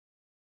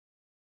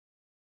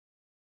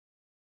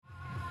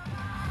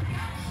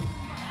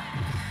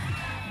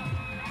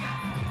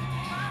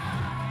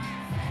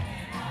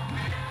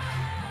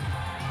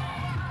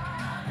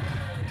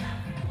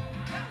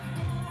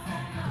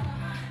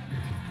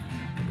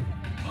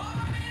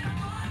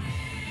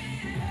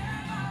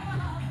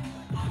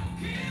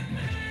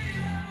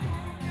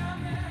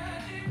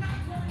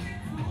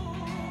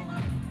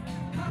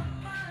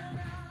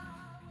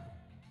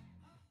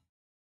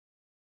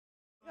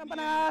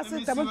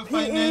Double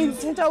PE,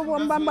 Tinta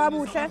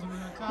Wambambuche,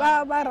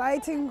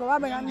 writing,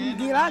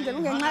 Giranda,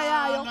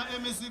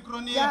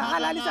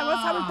 Halisa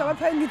was double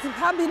paying it,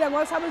 Hamila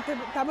was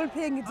double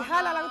paying it,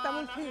 Halala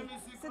double P,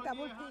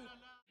 double P.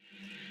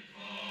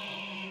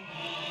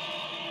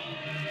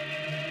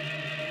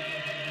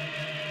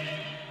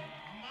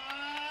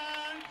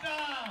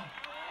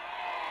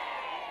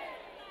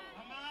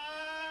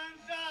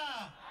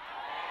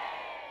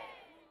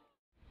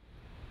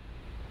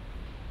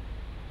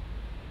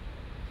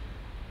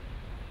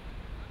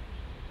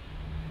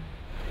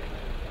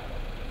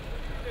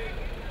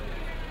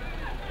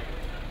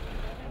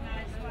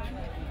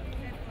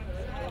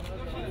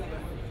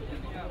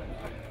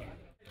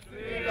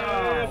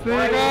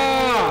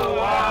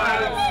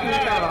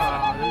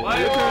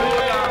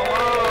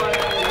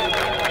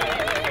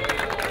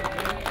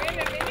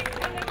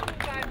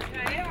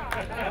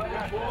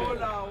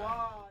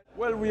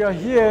 Well, we are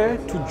here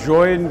to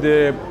join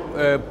the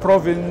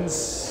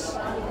province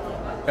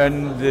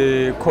and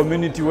the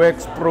community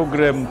works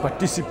program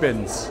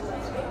participants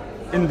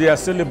in their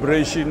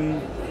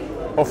celebration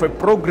of a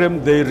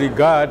program they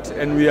regard,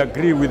 and we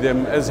agree with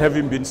them, as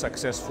having been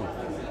successful.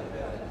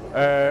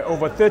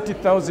 Over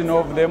 30,000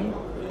 of them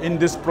in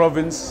this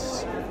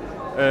province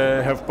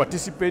have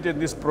participated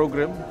in this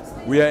program.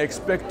 We are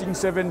expecting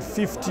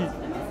 750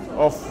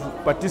 of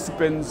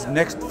participants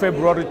next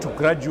February to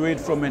graduate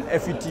from an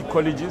FET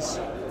colleges.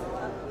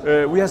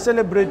 We are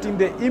celebrating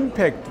the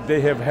impact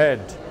they have had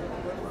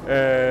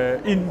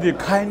in the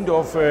kind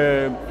of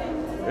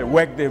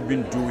work they've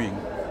been doing,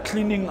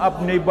 cleaning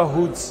up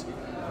neighborhoods,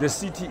 the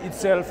city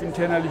itself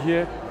internally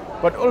here,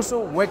 but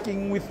also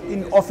working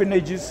within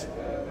orphanages,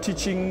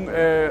 teaching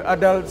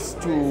adults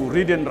to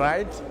read and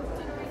write,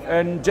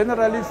 and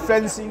generally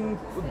fencing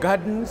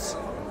gardens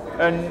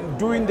and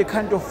doing the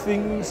kind of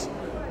things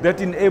that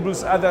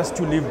enables others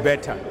to live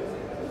better.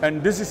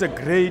 And this is a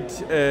great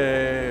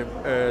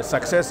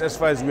success as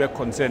far as we are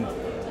concerned.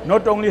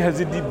 Not only has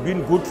it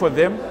been good for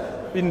them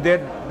in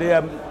that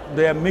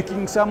they are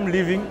making some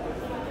living,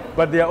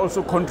 but they are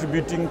also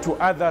contributing to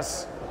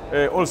others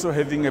also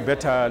having a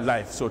better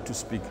life, so to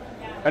speak.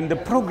 And the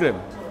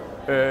program,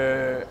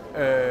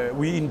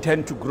 we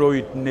intend to grow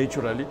it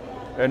naturally,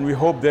 and we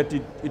hope that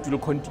it will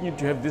continue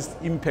to have this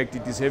impact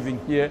it is having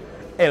here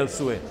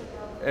elsewhere.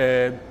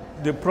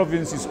 The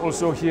province is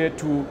also here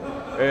to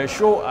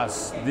show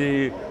us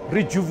the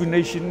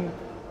rejuvenation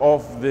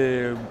of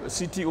the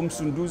city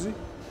Msunduzi,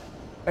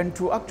 and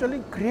to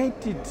actually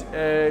create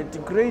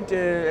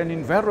an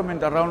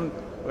environment around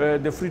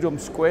the Freedom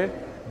Square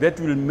that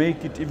will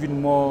make it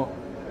even more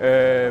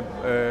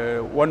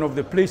one of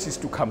the places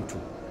to come to.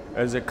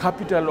 As a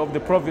capital of the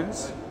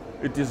province,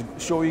 it is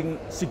showing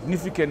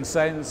significant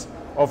signs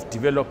of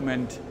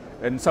development,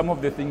 and some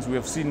of the things we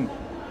have seen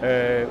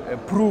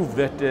prove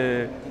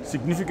that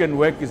significant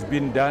work is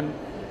being done,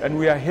 and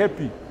we are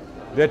happy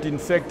that in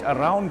fact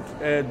around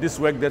this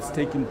work that's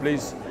taking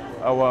place,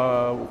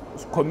 our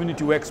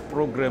community works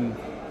program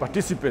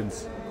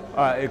participants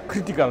are a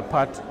critical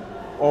part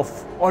of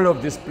all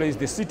of this place.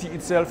 The city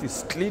itself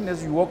is clean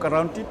as you walk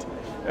around it.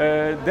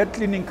 That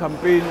cleaning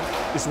campaign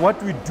is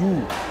what we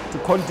do to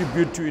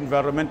contribute to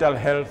environmental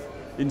health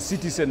in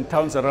cities and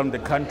towns around the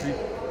country.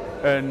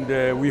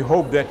 And we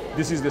hope that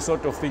this is the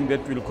sort of thing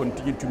that will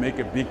continue to make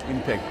a big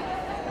impact.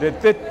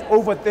 The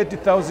over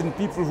 30,000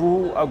 people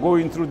who are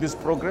going through this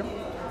program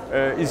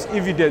is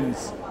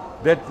evidence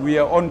that we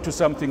are on to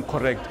something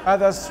correct.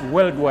 Others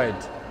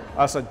worldwide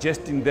are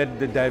suggesting that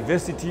the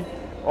diversity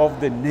of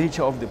the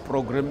nature of the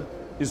program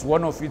is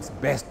one of its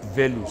best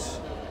values.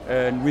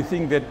 And we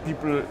think that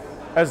people,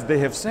 as they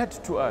have said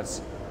to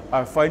us,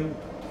 are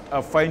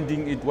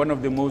finding it one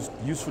of the most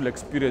useful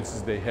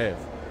experiences they have.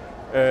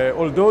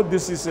 Although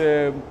this is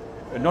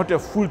not a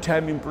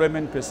full-time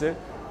employment per se,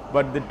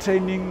 but the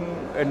training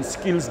and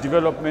skills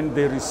development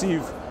they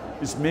receive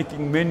is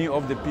making many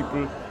of the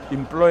people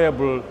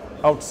employable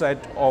outside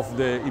of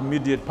the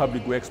immediate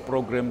public works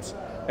programs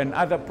and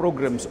other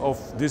programs of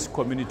these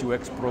community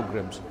works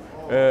programs.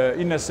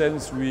 In a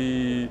sense,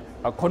 we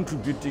are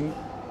contributing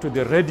to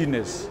the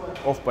readiness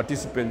of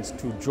participants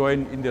to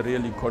join in the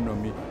real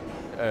economy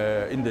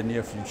in the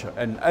near future.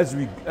 And as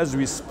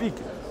we speak,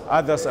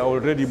 others are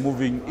already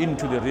moving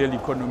into the real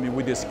economy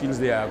with the skills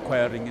they are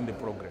acquiring in the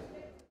program.